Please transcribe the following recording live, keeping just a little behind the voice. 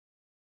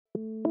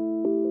Anxiety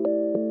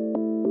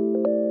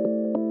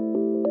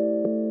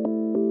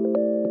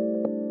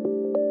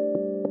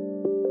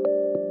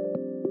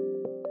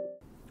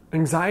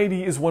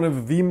is one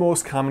of the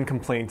most common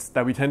complaints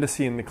that we tend to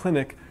see in the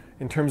clinic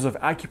in terms of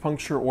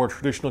acupuncture or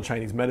traditional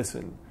Chinese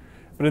medicine.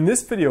 But in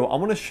this video, I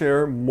want to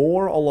share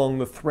more along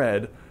the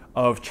thread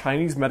of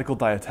Chinese medical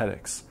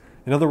dietetics.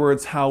 In other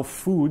words, how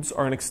foods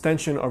are an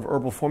extension of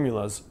herbal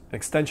formulas, an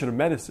extension of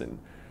medicine.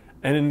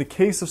 And in the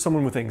case of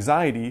someone with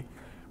anxiety,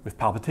 with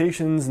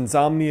palpitations,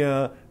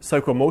 insomnia,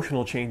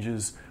 psychoemotional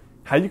changes,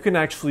 how you can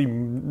actually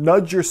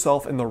nudge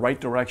yourself in the right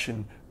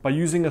direction by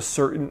using a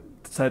certain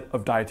set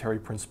of dietary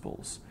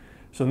principles.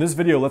 So in this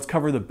video, let's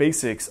cover the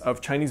basics of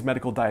Chinese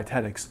medical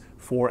dietetics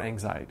for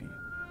anxiety.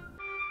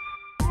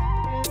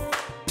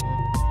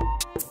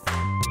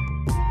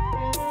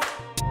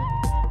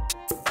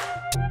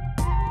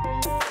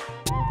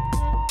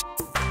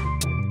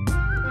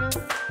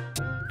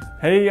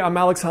 Hey, I'm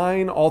Alex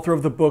Hein, author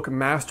of the book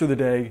Master the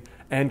Day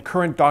and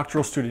current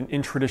doctoral student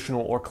in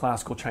traditional or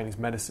classical Chinese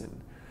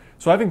medicine.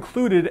 So I've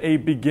included a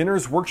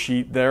beginner's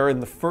worksheet there in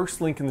the first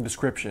link in the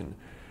description,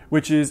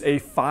 which is a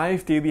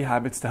 5 daily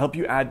habits to help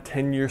you add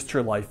 10 years to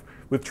your life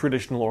with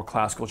traditional or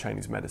classical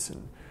Chinese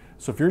medicine.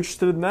 So if you're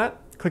interested in that,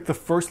 click the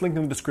first link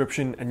in the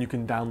description and you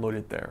can download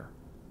it there.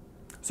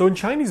 So in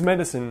Chinese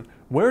medicine,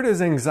 where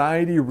does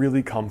anxiety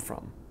really come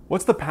from?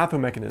 What's the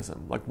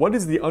pathomechanism? Like, what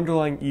is the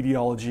underlying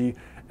etiology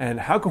and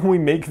how can we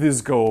make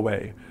this go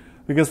away?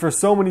 Because for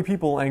so many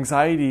people,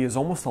 anxiety is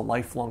almost a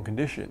lifelong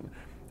condition,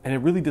 and it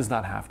really does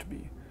not have to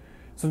be.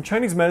 So in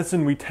Chinese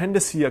medicine, we tend to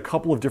see a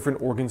couple of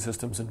different organ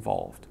systems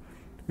involved.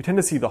 We tend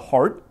to see the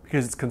heart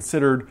because it's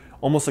considered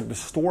almost like the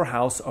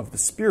storehouse of the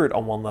spirit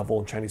on one level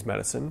in Chinese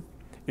medicine.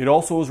 It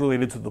also is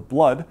related to the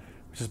blood,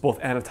 which is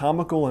both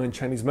anatomical, and in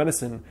Chinese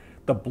medicine,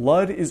 the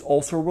blood is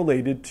also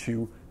related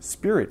to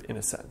spirit in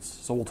a sense.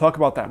 So we'll talk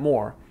about that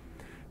more.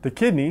 The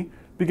kidney,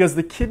 because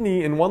the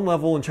kidney in one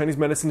level in Chinese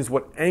medicine is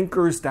what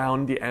anchors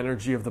down the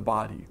energy of the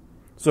body.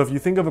 So if you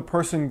think of a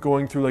person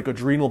going through like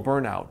adrenal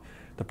burnout,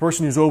 the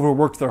person who's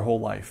overworked their whole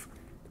life,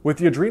 with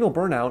the adrenal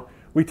burnout,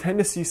 we tend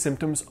to see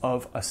symptoms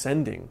of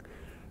ascending,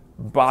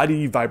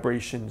 body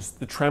vibrations,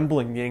 the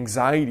trembling, the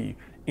anxiety,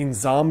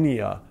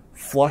 insomnia,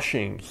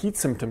 flushing, heat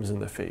symptoms in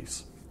the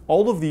face.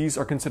 All of these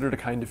are considered a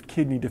kind of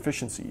kidney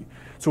deficiency.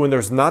 So when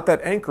there's not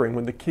that anchoring,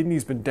 when the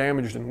kidney's been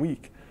damaged and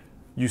weak,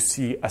 you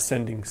see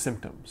ascending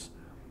symptoms.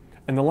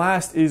 And the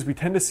last is we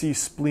tend to see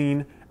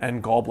spleen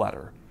and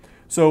gallbladder.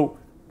 So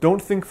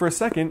don't think for a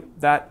second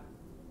that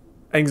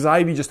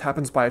anxiety just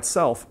happens by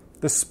itself.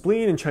 The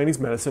spleen in Chinese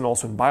medicine,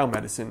 also in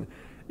biomedicine,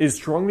 is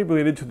strongly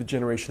related to the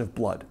generation of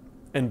blood.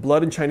 And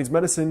blood in Chinese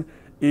medicine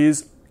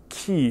is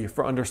key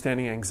for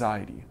understanding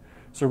anxiety.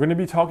 So we're going to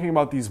be talking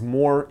about these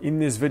more in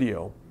this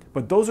video,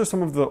 but those are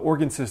some of the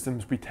organ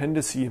systems we tend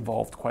to see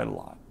involved quite a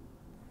lot.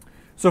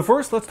 So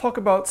first, let's talk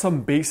about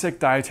some basic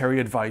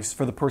dietary advice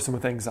for the person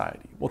with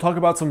anxiety. We'll talk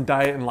about some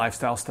diet and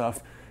lifestyle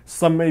stuff.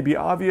 Some may be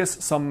obvious,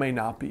 some may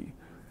not be.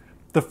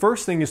 The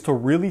first thing is to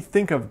really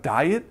think of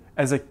diet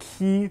as a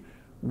key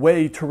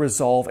way to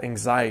resolve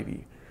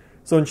anxiety.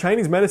 So in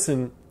Chinese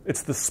medicine,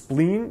 it's the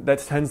spleen that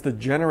tends to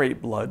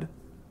generate blood,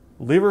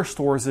 liver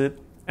stores it,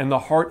 and the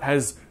heart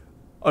has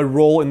a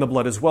role in the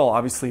blood as well.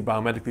 Obviously,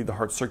 biomedically, the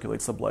heart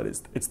circulates the blood,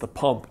 it's the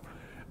pump.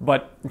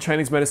 But in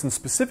Chinese medicine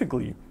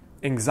specifically,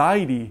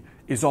 anxiety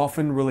is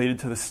often related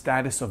to the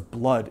status of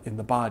blood in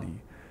the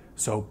body.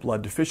 So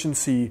blood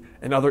deficiency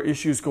and other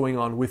issues going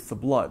on with the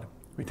blood.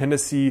 We tend to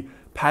see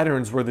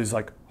patterns where there's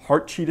like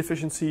heart qi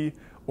deficiency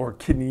or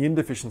kidney yin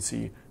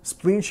deficiency,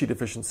 spleen qi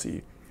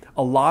deficiency.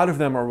 A lot of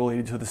them are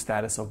related to the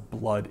status of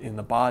blood in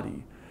the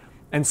body.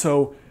 And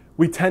so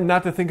we tend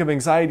not to think of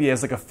anxiety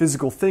as like a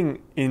physical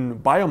thing in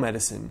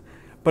biomedicine,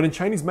 but in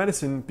Chinese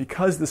medicine,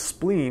 because the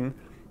spleen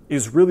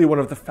is really one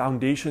of the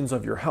foundations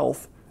of your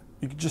health,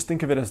 you can just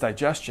think of it as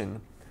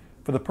digestion.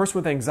 For the person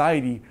with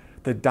anxiety,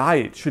 the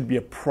diet should be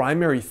a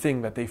primary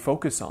thing that they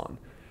focus on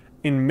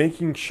in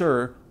making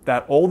sure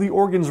that all the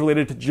organs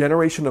related to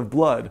generation of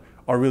blood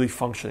are really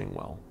functioning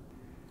well.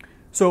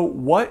 So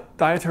what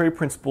dietary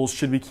principles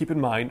should we keep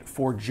in mind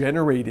for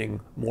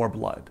generating more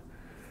blood?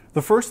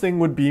 The first thing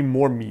would be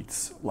more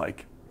meats,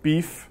 like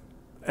beef,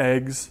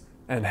 eggs,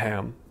 and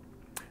ham.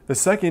 The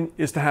second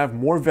is to have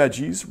more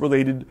veggies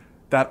related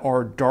that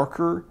are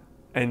darker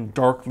and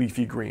dark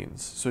leafy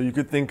greens. So you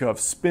could think of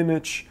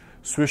spinach,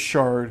 Swiss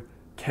chard,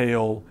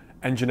 kale,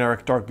 and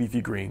generic dark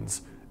leafy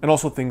greens, and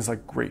also things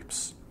like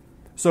grapes.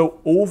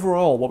 So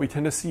overall, what we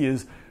tend to see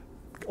is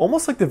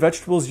almost like the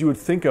vegetables you would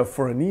think of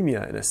for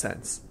anemia in a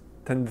sense.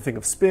 Tend to think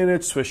of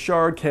spinach, Swiss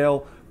chard,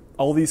 kale,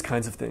 all these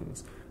kinds of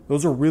things.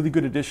 Those are really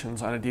good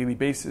additions on a daily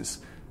basis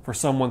for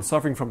someone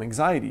suffering from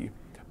anxiety,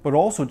 but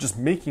also just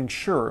making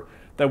sure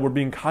that we're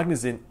being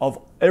cognizant of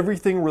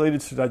everything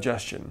related to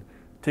digestion,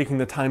 taking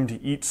the time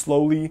to eat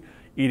slowly,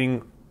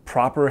 eating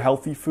proper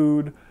healthy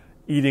food,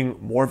 eating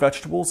more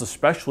vegetables,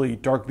 especially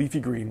dark leafy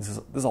greens.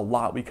 There's a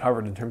lot we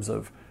covered in terms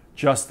of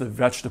just the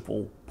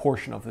vegetable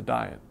portion of the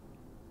diet.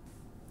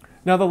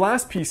 Now, the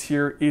last piece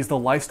here is the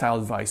lifestyle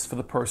advice for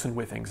the person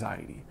with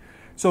anxiety.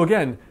 So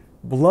again,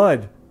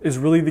 blood is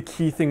really the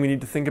key thing we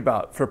need to think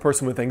about for a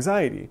person with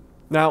anxiety.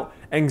 Now,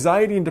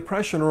 anxiety and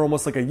depression are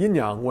almost like a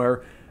yin-yang,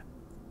 where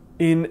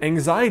in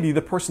anxiety,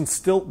 the person's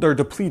they're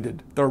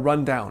depleted, they're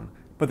run down,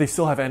 but they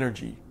still have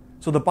energy.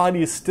 So the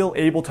body is still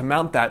able to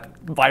mount that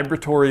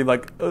vibratory,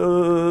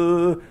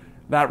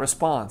 that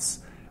response.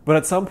 But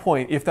at some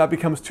point, if that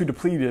becomes too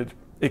depleted,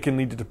 it can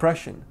lead to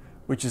depression,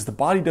 which is the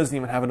body doesn't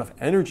even have enough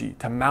energy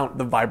to mount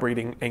the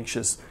vibrating,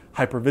 anxious,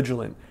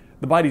 hypervigilant.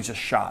 The body's just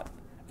shot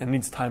and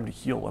needs time to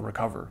heal and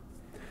recover.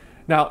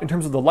 Now, in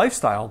terms of the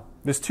lifestyle,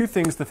 there's two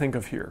things to think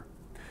of here.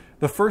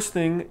 The first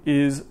thing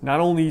is not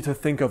only to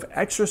think of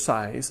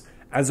exercise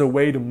as a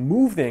way to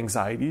move the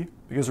anxiety,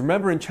 because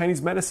remember in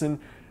Chinese medicine,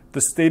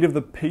 the state of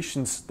the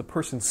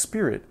person's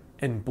spirit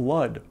and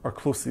blood are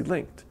closely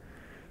linked.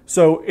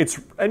 So it's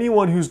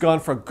anyone who's gone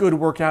for a good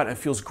workout and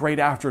feels great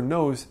after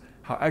knows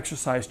how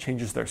exercise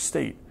changes their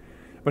state.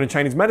 But in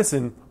Chinese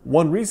medicine,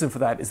 one reason for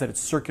that is that it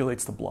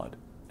circulates the blood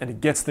and it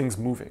gets things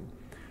moving.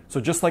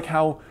 So just like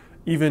how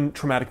even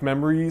traumatic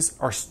memories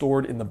are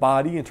stored in the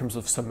body in terms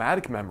of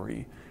somatic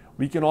memory,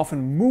 we can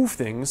often move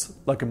things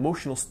like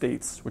emotional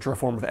states, which are a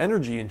form of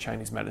energy in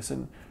Chinese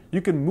medicine.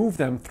 You can move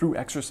them through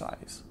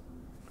exercise.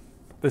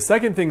 The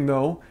second thing,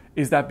 though,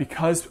 is that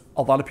because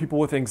a lot of people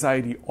with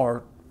anxiety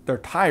they're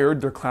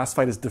tired, they're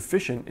classified as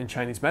deficient in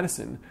Chinese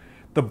medicine,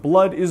 the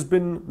blood has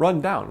been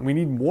run down. We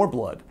need more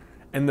blood.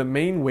 And the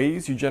main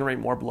ways you generate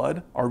more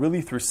blood are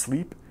really through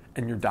sleep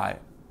and your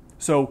diet.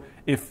 So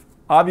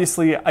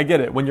obviously, I get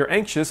it. When you're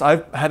anxious,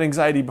 I've had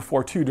anxiety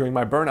before too during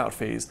my burnout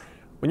phase.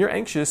 When you're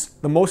anxious,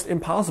 the most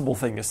impossible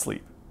thing is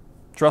sleep.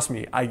 Trust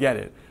me, I get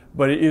it.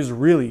 But it is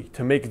really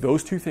to make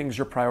those two things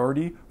your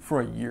priority for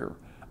a year.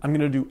 I'm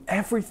going to do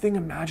everything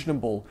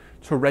imaginable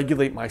to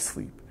regulate my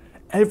sleep.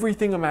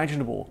 Everything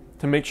imaginable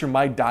to make sure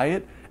my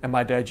diet and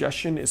my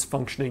digestion is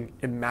functioning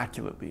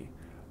immaculately.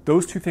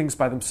 Those two things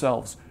by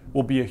themselves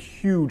will be a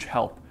huge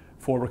help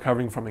for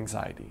recovering from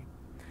anxiety.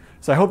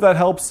 So I hope that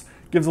helps,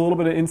 gives a little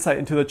bit of insight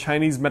into the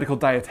Chinese medical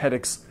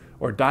dietetics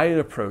or diet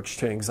approach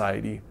to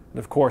anxiety. And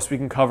of course, we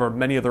can cover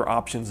many other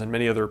options and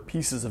many other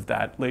pieces of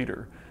that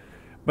later.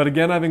 But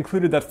again, I've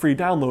included that free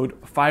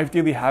download, 5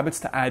 Daily Habits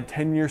to Add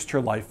 10 Years to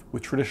Your Life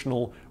with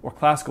Traditional or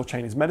Classical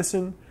Chinese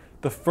Medicine.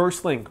 The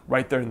first link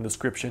right there in the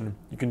description.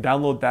 You can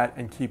download that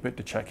and keep it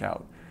to check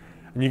out.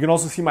 And you can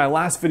also see my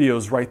last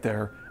videos right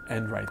there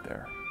and right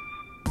there.